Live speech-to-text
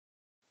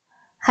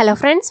Hello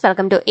friends,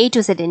 welcome to A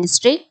to Z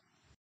Dentistry.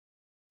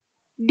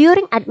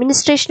 During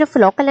administration of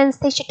local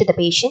anesthesia to the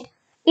patient,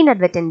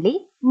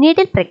 inadvertently,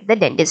 needle pricked the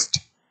dentist.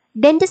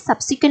 Dentist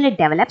subsequently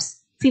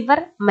develops fever,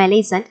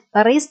 malaise and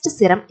raised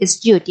serum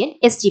SGOT and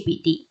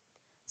SGPT.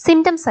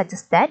 Symptoms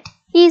suggest that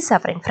he is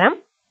suffering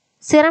from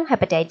serum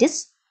hepatitis,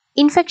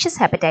 infectious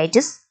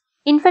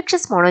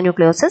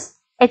mononucleosis,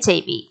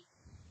 HIV.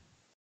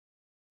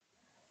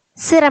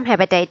 Serum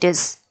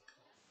hepatitis.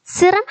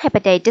 Serum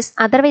hepatitis,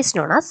 otherwise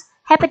known as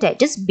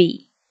hepatitis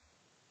B.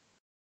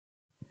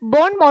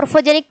 Bone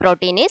morphogenic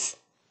protein is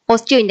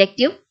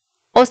osteoinductive,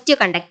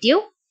 osteoconductive,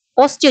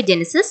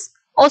 osteogenesis,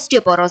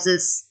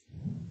 osteoporosis.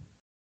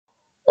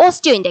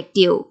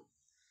 Osteoinductive.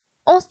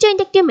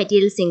 Osteoinductive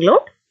materials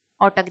include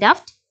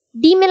autograft,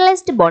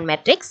 demineralized bone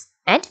matrix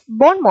and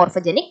bone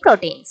morphogenic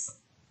proteins.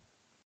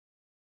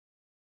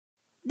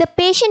 The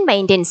patient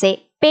maintains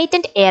a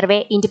patent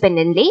airway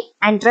independently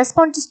and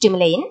responds to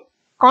stimuli in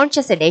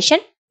conscious sedation,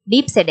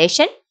 deep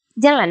sedation,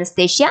 general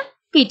anesthesia,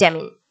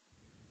 ketamine.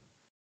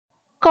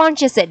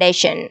 Conscious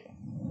sedation.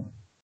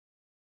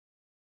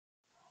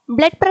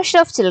 Blood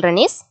pressure of children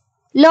is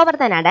lower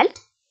than adult,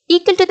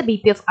 equal to the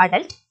BP of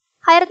adult,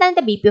 higher than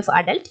the BP of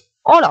adult,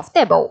 all of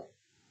the above.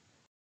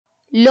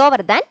 Lower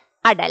than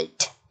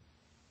adult.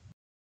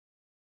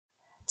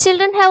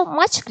 Children have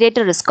much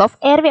greater risk of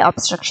airway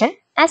obstruction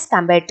as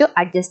compared to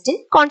adults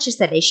in conscious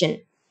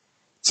sedation.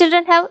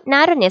 Children have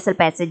narrow nasal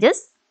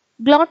passages,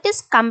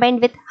 glottis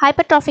combined with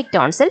hypertrophic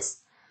tonsils,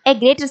 a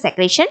greater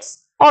secretions,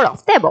 all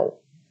of the above.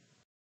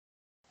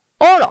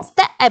 All of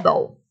the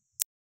above.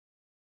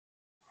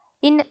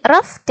 In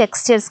rough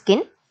texture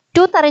skin,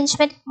 tooth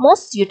arrangement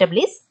most suitable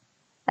is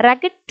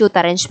rugged tooth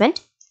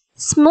arrangement,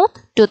 smooth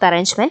tooth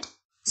arrangement,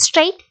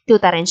 straight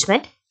tooth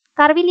arrangement,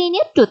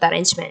 curvilinear tooth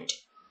arrangement.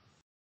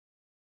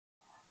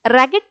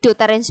 Rugged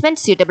tooth arrangement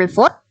suitable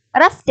for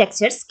rough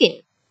texture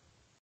skin.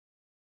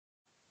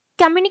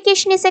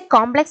 Communication is a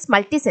complex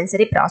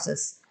multisensory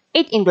process.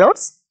 It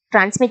includes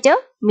transmitter,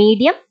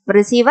 medium,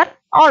 receiver,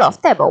 all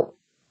of the above.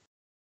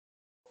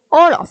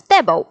 All of the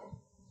above.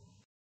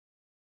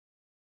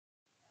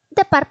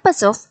 The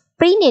purpose of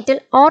prenatal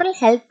oral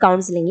health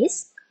counseling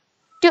is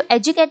to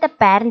educate the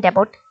parent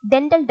about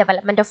dental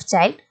development of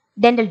child,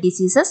 dental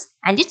diseases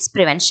and its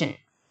prevention,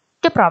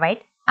 to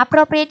provide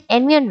appropriate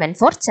environment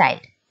for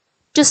child,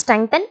 to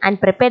strengthen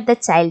and prepare the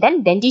child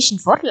and dentition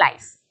for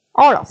life.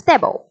 All of the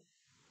above.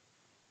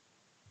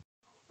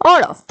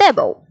 All of the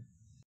above.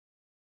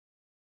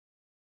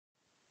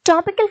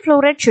 Topical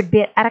fluoride should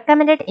be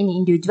recommended in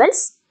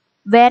individuals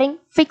wearing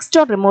fixed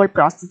or removed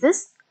prosthesis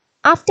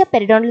after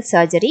periodontal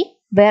surgery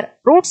where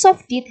roots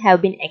of teeth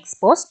have been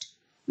exposed,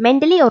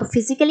 mentally or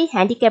physically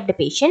handicapped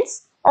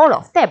patients, all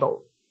of the above.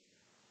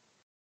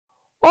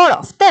 All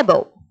of the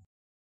above.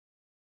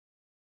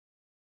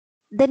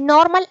 The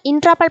normal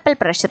intrapulpal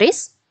pressure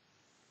is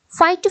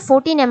 5 to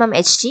 14 mm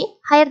Hg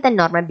higher than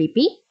normal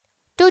BP,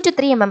 2 to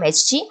 3 mm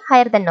Hg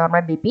higher than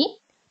normal BP,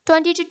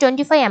 20 to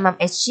 25 mm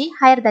Hg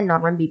higher than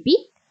normal BP,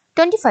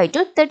 25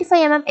 to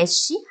 35 mm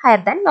Hg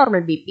higher than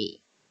normal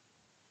BP.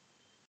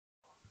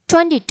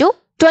 20 to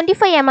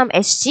 25 mm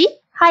Hg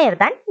higher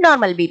than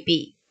normal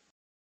BP.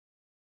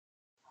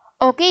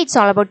 Okay, it's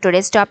all about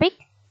today's topic.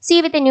 See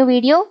you with a new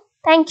video.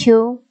 Thank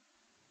you.